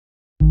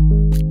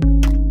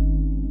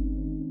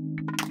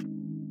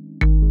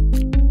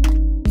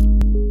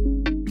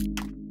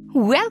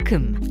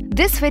Welcome!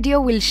 This video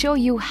will show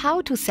you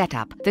how to set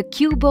up the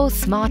Qubo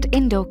Smart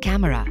Indoor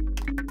Camera.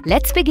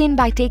 Let's begin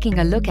by taking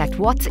a look at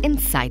what's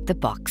inside the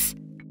box.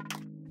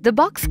 The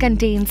box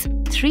contains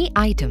 3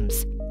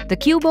 items: the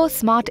Qubo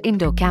Smart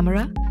Indoor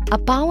Camera, a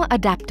power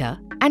adapter,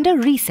 and a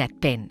reset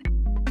pin.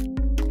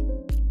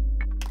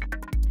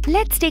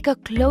 Let's take a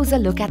closer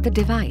look at the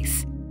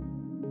device.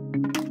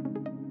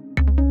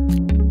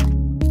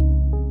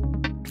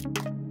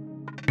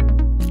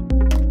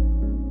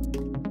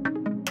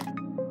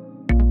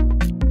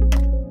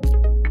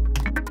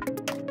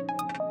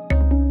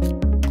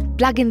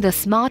 Plug in the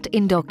Smart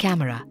Indoor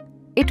Camera.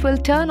 It will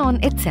turn on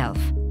itself.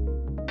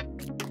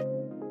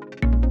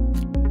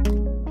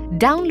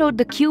 Download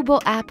the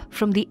Qubo app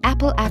from the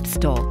Apple App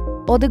Store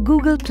or the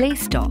Google Play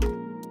Store.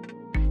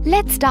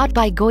 Let's start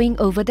by going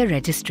over the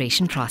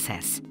registration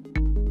process.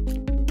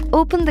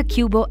 Open the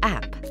Qubo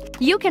app.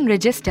 You can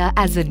register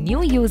as a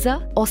new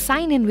user or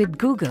sign in with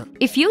Google.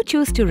 If you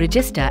choose to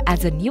register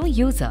as a new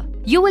user,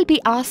 you will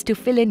be asked to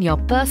fill in your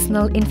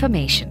personal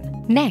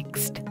information.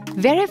 Next,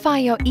 verify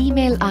your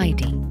email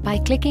ID by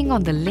clicking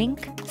on the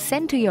link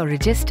sent to your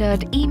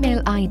registered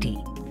email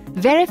ID.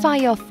 Verify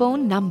your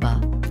phone number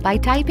by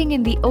typing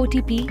in the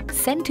OTP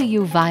sent to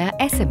you via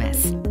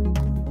SMS.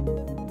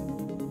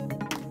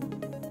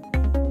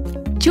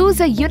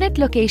 Choose a unit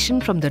location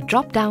from the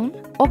drop-down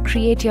or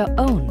create your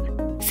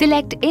own.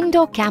 Select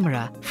Indoor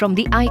Camera from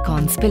the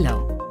icons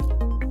below.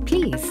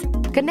 Please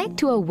connect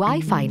to a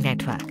Wi-Fi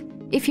network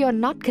if you are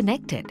not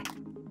connected.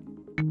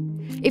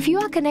 If you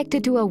are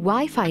connected to a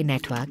Wi-Fi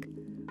network,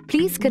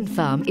 please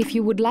confirm if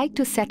you would like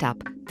to set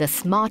up the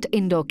Smart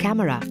Indoor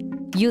Camera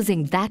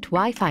using that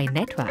Wi-Fi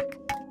network.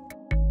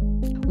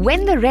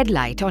 When the red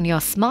light on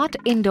your Smart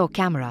Indoor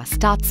Camera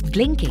starts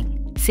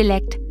blinking,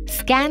 select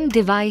Scan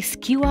Device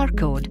QR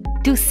Code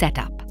to set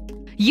up.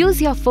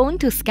 Use your phone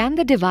to scan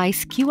the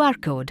device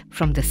QR code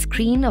from the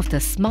screen of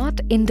the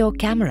Smart Indoor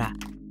Camera.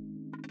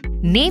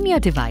 Name your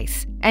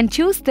device and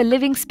choose the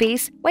living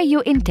space where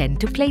you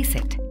intend to place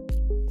it.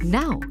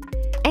 Now,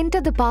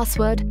 enter the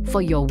password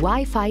for your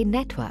Wi-Fi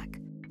network.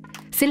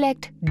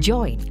 Select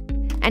Join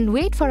and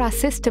wait for our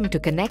system to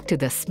connect to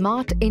the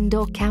Smart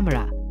Indoor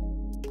Camera.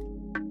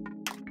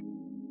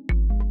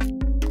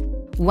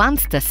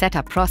 Once the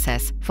setup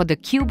process for the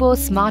Qubo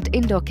Smart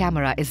Indoor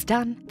Camera is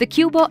done, the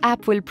Qubo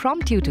app will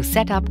prompt you to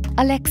set up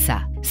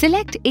Alexa.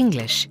 Select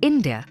English,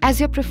 India as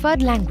your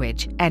preferred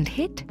language and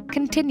hit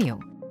Continue.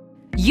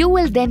 You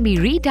will then be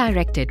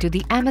redirected to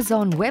the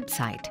Amazon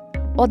website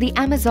or the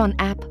Amazon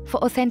app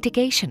for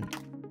authentication.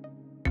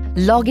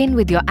 Log in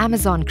with your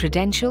Amazon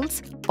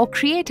credentials or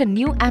create a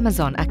new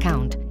Amazon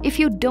account if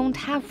you don't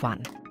have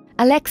one.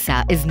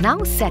 Alexa is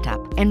now set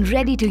up and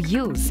ready to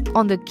use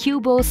on the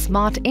Qubo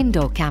Smart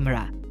Indoor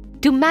Camera.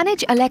 To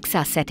manage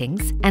Alexa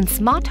settings and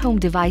smart home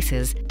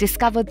devices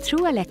discovered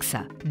through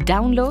Alexa,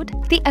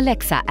 download the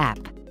Alexa app.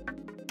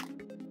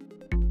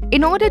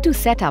 In order to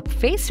set up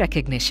face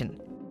recognition,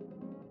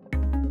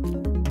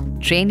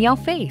 train your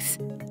face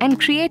and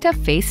create a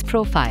face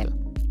profile.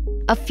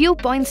 A few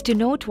points to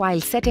note while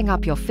setting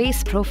up your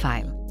face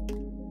profile.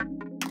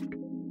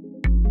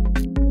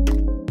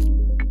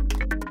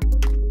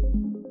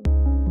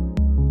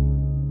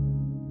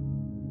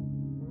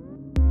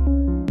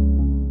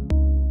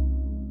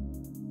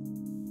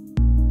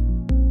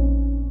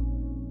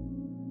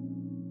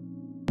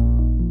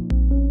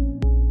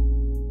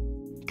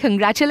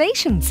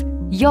 Congratulations!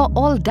 You're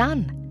all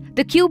done.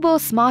 The Qubo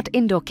Smart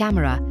Indoor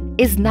Camera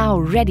is now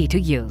ready to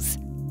use.